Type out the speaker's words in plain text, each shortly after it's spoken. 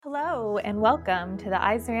Hello, and welcome to the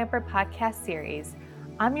EisnerAmper podcast series.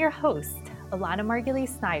 I'm your host, Alana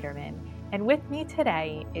Margulies Snyderman, and with me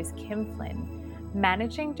today is Kim Flynn,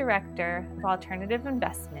 Managing Director of Alternative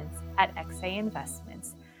Investments at XA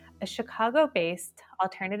Investments, a Chicago-based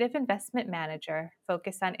alternative investment manager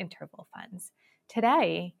focused on interval funds.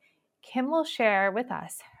 Today, Kim will share with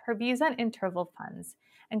us her views on interval funds,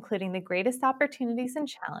 including the greatest opportunities and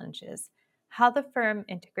challenges, how the firm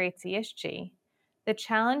integrates ESG, the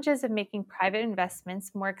challenges of making private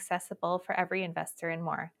investments more accessible for every investor, and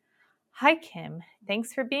more. Hi, Kim.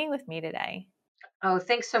 Thanks for being with me today. Oh,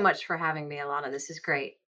 thanks so much for having me, Alana. This is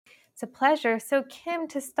great. It's a pleasure. So, Kim,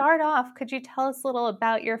 to start off, could you tell us a little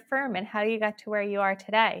about your firm and how you got to where you are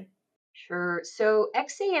today? Sure. So,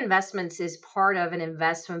 XA Investments is part of an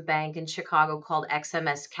investment bank in Chicago called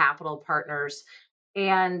XMS Capital Partners.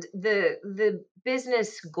 And the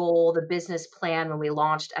business goal, the business plan when we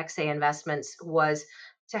launched XA Investments was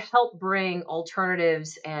to help bring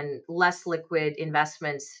alternatives and less liquid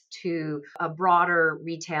investments to a broader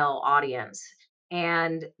retail audience.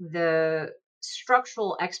 And the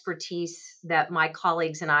structural expertise that my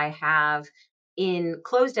colleagues and I have in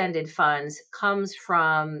closed-ended funds comes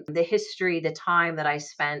from the history, the time that I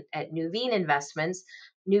spent at Nuveen Investments.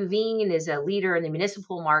 Nuveen is a leader in the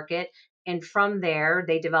municipal market, and from there,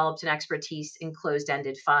 they developed an expertise in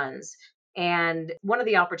closed-ended funds. And one of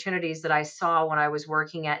the opportunities that I saw when I was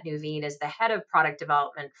working at Nuveen as the head of product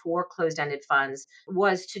development for closed-ended funds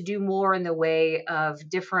was to do more in the way of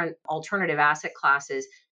different alternative asset classes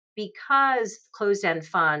because closed-end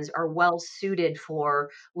funds are well suited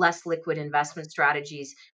for less liquid investment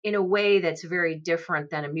strategies in a way that's very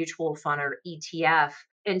different than a mutual fund or ETF.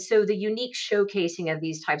 And so the unique showcasing of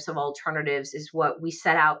these types of alternatives is what we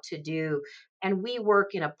set out to do. And we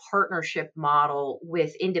work in a partnership model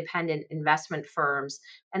with independent investment firms.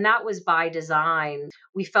 And that was by design.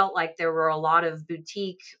 We felt like there were a lot of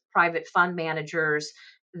boutique private fund managers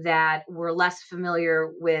that were less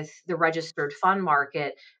familiar with the registered fund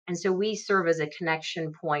market. And so we serve as a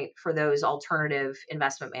connection point for those alternative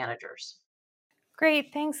investment managers.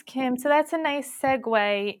 Great, thanks, Kim. So that's a nice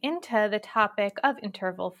segue into the topic of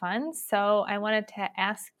interval funds. So I wanted to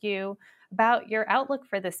ask you about your outlook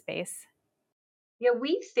for this space. Yeah,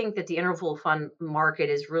 we think that the interval fund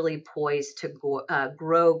market is really poised to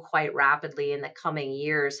grow quite rapidly in the coming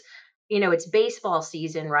years. It's baseball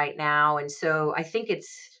season right now, and so I think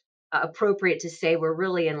it's appropriate to say we're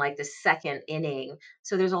really in like the second inning.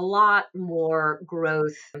 So there's a lot more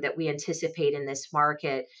growth that we anticipate in this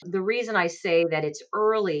market. The reason I say that it's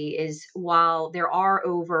early is while there are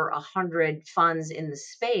over 100 funds in the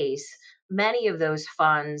space, many of those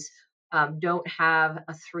funds don't have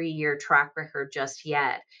a 3-year track record just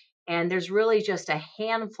yet. And there's really just a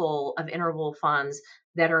handful of interval funds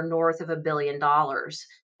that are north of $1 billion.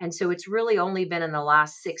 And so it's really only been in the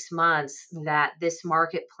last 6 months that this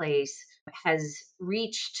marketplace has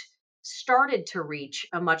started to reach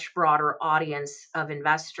a much broader audience of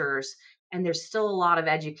investors. And there's still a lot of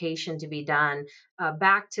education to be done.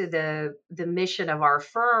 Back to the mission of our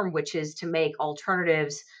firm, which is to make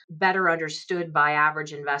alternatives better understood by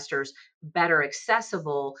average investors, better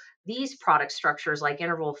accessible. These product structures like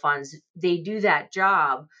interval funds, they do that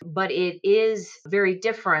job, but it is very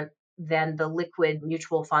different than the liquid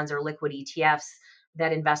mutual funds or liquid ETFs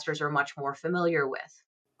that investors are much more familiar with.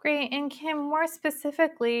 Great. And Kim, more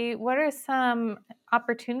specifically, what are some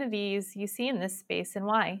opportunities you see in this space and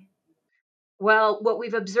why? Well, what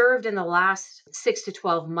we've observed in the last 6 to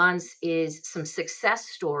 12 months is some success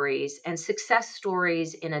stories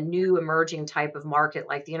in a new emerging type of market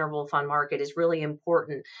like the interval fund market is really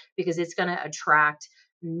important because it's going to attract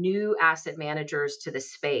new asset managers to the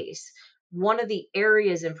space. One of the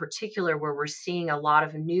areas in particular where we're seeing a lot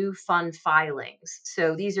of new fund filings,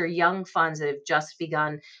 so these are young funds that have just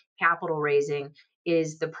begun capital raising,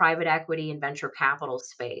 is the private equity and venture capital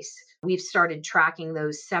space. We've started tracking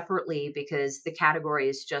those separately because the category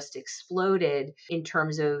has just exploded in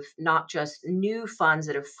terms of not just new funds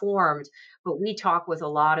that have formed, but we talk with a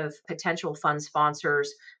lot of potential fund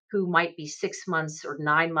sponsors who might be 6 months or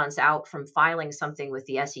 9 months out from filing something with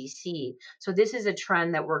the SEC. So, this is a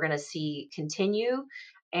trend that we're going to see continue.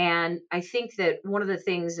 And I think that one of the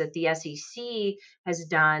things that the SEC has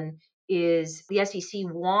done is the SEC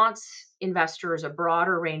wants investors, a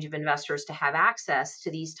broader range of investors, to have access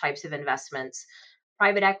to these types of investments.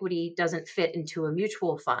 Private equity doesn't fit into a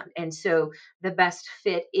mutual fund. And so the best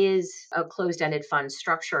fit is a closed ended fund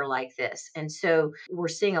structure like this. And so we're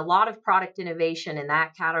seeing a lot of product innovation in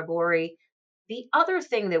that category. The other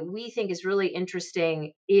thing that we think is really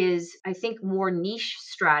interesting is, I think, more niche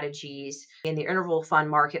strategies in the interval fund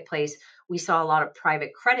marketplace we saw a lot of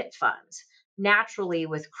private credit funds. Naturally,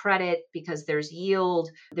 with credit, because there's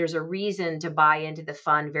yield, there's a reason to buy into the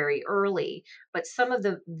fund very early. But some of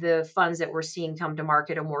the funds that we're seeing come to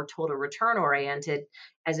market are more total return oriented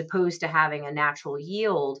as opposed to having a natural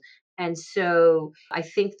yield. And so I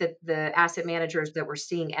think that the asset managers that we're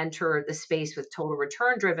seeing enter the space with total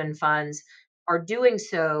return driven funds are doing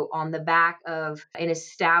so on the back of an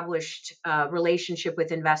established relationship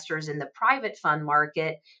with investors in the private fund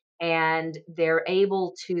market. And they're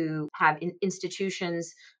able to have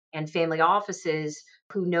institutions and family offices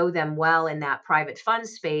who know them well in that private fund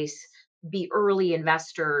space be early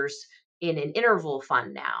investors in an interval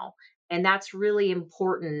fund now. And that's really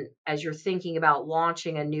important as you're thinking about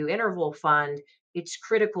launching a new interval fund. It's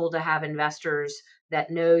critical to have investors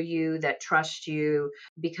that know you, that trust you,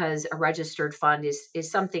 because a registered fund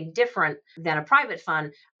is something different than a private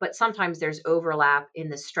fund, but sometimes there's overlap in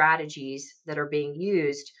the strategies that are being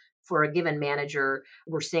used for a given manager.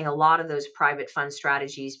 We're seeing a lot of those private fund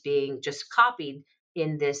strategies being just copied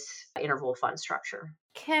in this interval fund structure.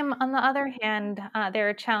 Kim, on the other hand, there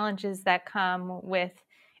are challenges that come with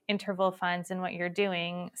interval funds and what you're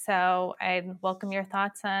doing. So I'd welcome your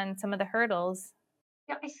thoughts on some of the hurdles.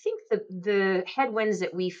 Yeah, I think the headwinds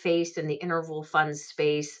that we faced in the interval fund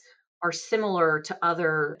space are similar to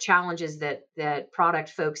other challenges that product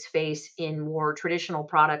folks face in more traditional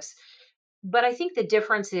products. But I think the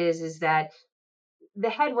difference is that the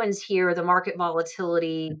headwinds here, the market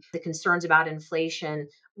volatility, the concerns about inflation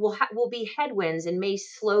will be headwinds and may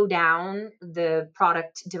slow down the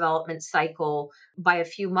product development cycle by a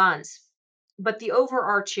few months. But the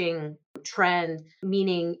overarching trend,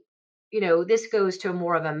 meaning, this goes to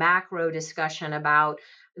more of a macro discussion about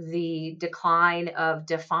the decline of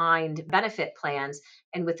defined benefit plans.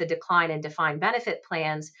 And with the decline in defined benefit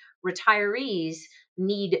plans, retirees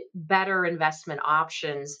need better investment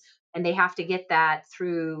options, and they have to get that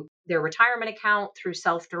through their retirement account, through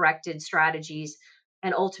self directed strategies,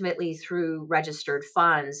 and ultimately through registered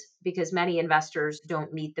funds, because many investors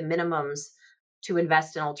don't meet the minimums to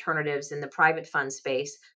invest in alternatives in the private fund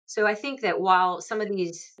space. So I think that while some of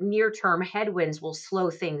these near term headwinds will slow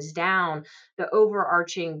things down, the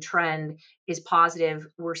overarching trend is positive.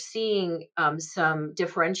 We're seeing some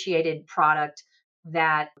differentiated product,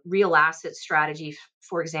 that real asset strategy,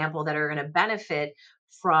 for example, that are going to benefit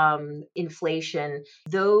from inflation.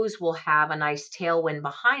 Those will have a nice tailwind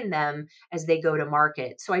behind them as they go to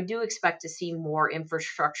market. So I do expect to see more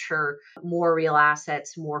infrastructure, more real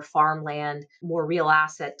assets, more farmland, more real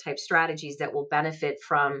asset type strategies that will benefit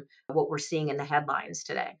from what we're seeing in the headlines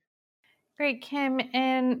today. Great, Kim.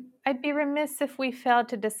 And I'd be remiss if we failed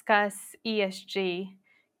to discuss ESG,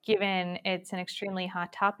 given it's an extremely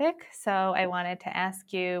hot topic. So I wanted to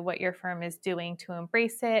ask you what your firm is doing to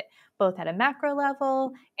embrace it, both at a macro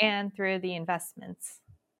level and through the investments.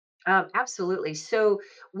 Absolutely. So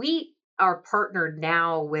we are partnered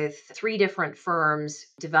now with three different firms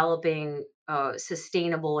developing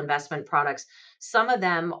sustainable investment products. Some of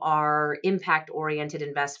them are impact oriented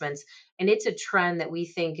investments, and it's a trend that we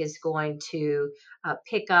think is going to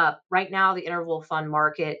pick up. Right now, the interval fund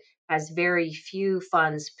market has very few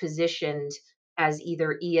funds positioned as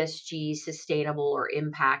either ESG, sustainable, or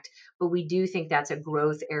impact. But we do think that's a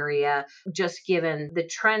growth area, just given the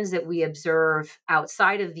trends that we observe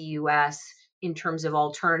outside of the US in terms of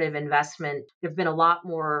alternative investment. There have been a lot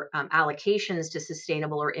more allocations to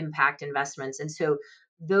sustainable or impact investments. And so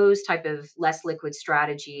those type of less liquid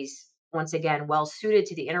strategies, once again, well suited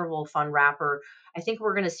to the interval fund wrapper, I think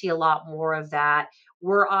we're going to see a lot more of that.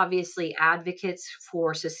 We're obviously advocates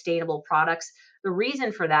for sustainable products. The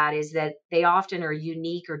reason for that is that they often are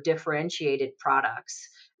unique or differentiated products.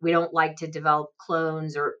 We don't like to develop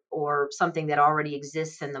clones or something that already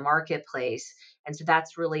exists in the marketplace. And so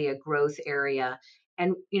that's really a growth area.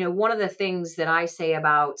 And one of the things that I say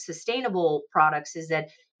about sustainable products is that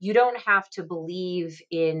you don't have to believe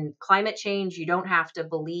in climate change, you don't have to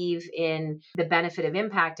believe in the benefit of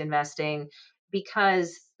impact investing,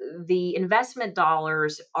 because the investment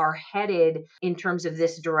dollars are headed in terms of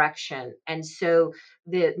this direction. And so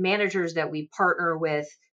the managers that we partner with,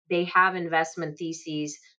 they have investment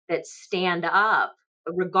theses that stand up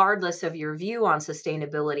regardless of your view on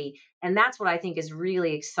sustainability. And that's what I think is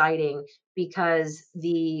really exciting, because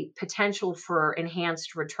the potential for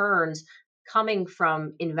enhanced returns coming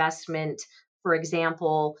from investment, for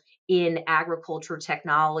example, in agriculture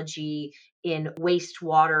technology, in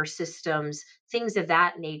wastewater systems, things of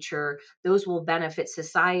that nature, those will benefit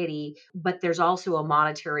society, but there's also a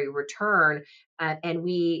monetary return. And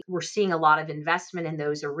we're seeing a lot of investment in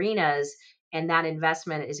those arenas. and that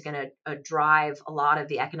investment is going to drive a lot of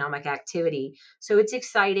the economic activity. So it's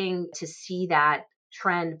exciting to see that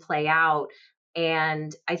trend play out,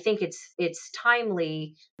 and I think it's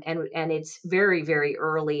timely, and it's very, very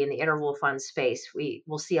early in the interval fund space. We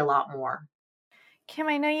will see a lot more. Kim,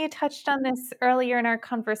 I know you touched on this earlier in our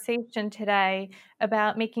conversation today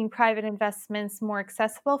about making private investments more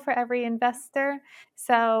accessible for every investor.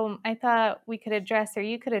 So I thought we could address, or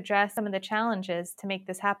you could address, some of the challenges to make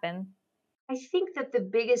this happen. I think that the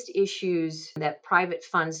biggest issues that private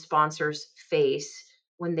fund sponsors face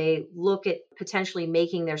when they look at potentially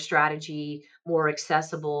making their strategy more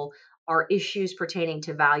accessible are issues pertaining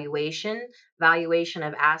to valuation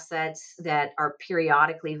of assets that are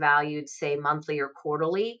periodically valued, say monthly or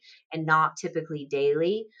quarterly, and not typically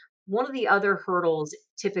daily. One of the other hurdles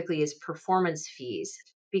typically is performance fees,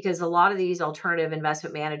 because a lot of these alternative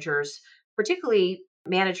investment managers, particularly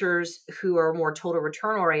managers who are more total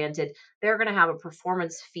return oriented, they're going to have a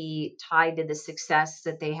performance fee tied to the success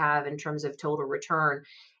that they have in terms of total return.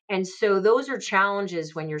 And so those are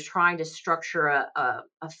challenges when you're trying to structure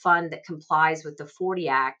a fund that complies with the 40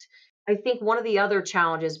 Act. I think one of the other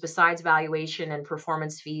challenges, besides valuation and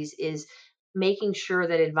performance fees, is making sure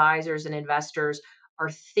that advisors and investors are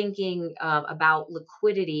thinking about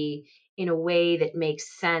liquidity in a way that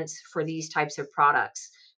makes sense for these types of products.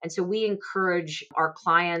 And so we encourage our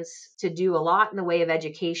clients to do a lot in the way of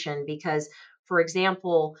education because, for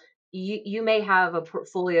example, you may have a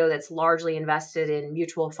portfolio that's largely invested in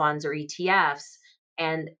mutual funds or ETFs,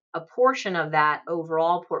 and a portion of that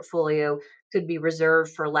overall portfolio could be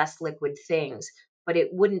reserved for less liquid things, but it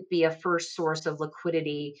wouldn't be a first source of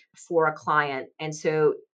liquidity for a client. And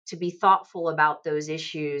so to be thoughtful about those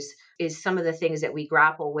issues is some of the things that we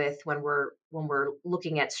grapple with when we're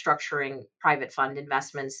looking at structuring private fund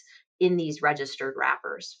investments in these registered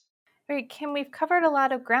wrappers. Great, Kim, we've covered a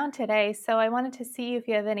lot of ground today, so I wanted to see if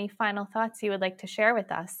you have any final thoughts you would like to share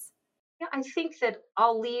with us. Yeah, I think that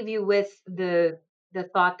I'll leave you with the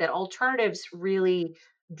thought that alternatives really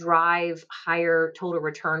drive higher total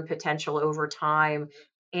return potential over time,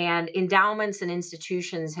 and endowments and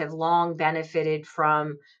institutions have long benefited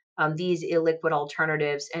from these illiquid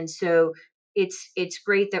alternatives. And so it's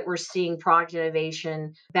great that we're seeing product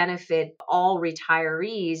innovation benefit all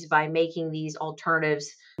retirees by making these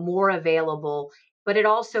alternatives more available. But it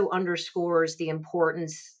also underscores the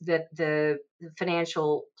importance that the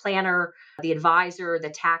financial planner, the advisor, the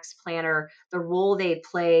tax planner, the role they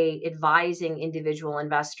play advising individual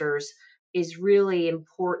investors is really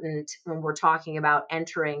important when we're talking about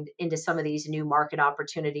entering into some of these new market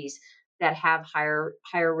opportunities that have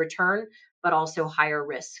higher return, but also higher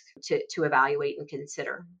risk to evaluate and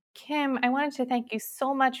consider. Kim, I wanted to thank you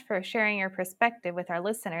so much for sharing your perspective with our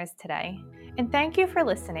listeners today. And thank you for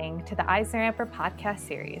listening to the EisnerAmper podcast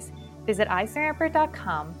series. Visit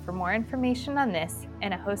EisnerAmper.com for more information on this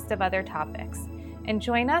and a host of other topics. And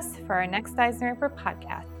join us for our next EisnerAmper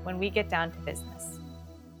podcast when we get down to business.